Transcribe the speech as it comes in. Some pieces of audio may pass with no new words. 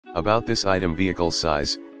About this item: vehicle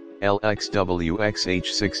size,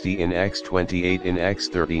 LXWXH60 in X28 in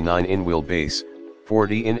X39 in wheelbase,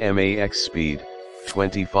 40 in max speed,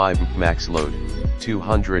 25 max load,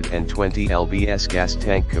 220 lbs gas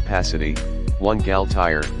tank capacity, 1 gal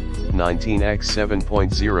tire,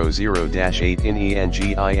 19X7.00-8 in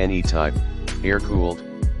engine type, air-cooled,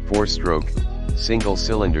 4-stroke, single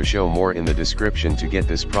cylinder. Show more in the description to get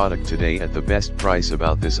this product today at the best price.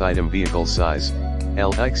 About this item: vehicle size,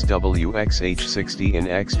 LXWXH60 in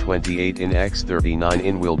X28 in X39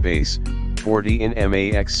 in wheelbase, 40 in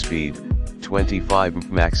max speed, 25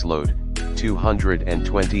 max load,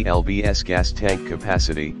 220 lbs gas tank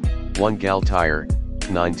capacity, 1 gal tire,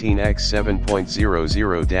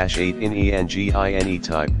 19X7.00-8 in engine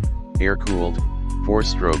type, air-cooled,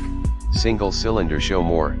 4-stroke, single cylinder. Show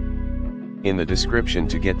more in the description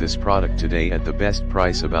to get this product today at the best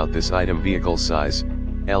price. About this item: vehicle size,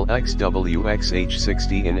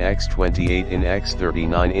 LXWXH60 in X28 in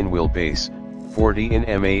X39 in wheelbase, 40 in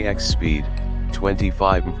max speed,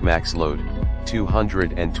 25 max load,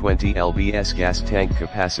 220 lbs gas tank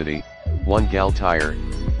capacity, 1 gal tire,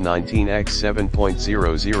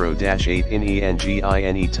 19X7.00-8 in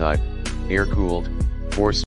engine type, air-cooled, 4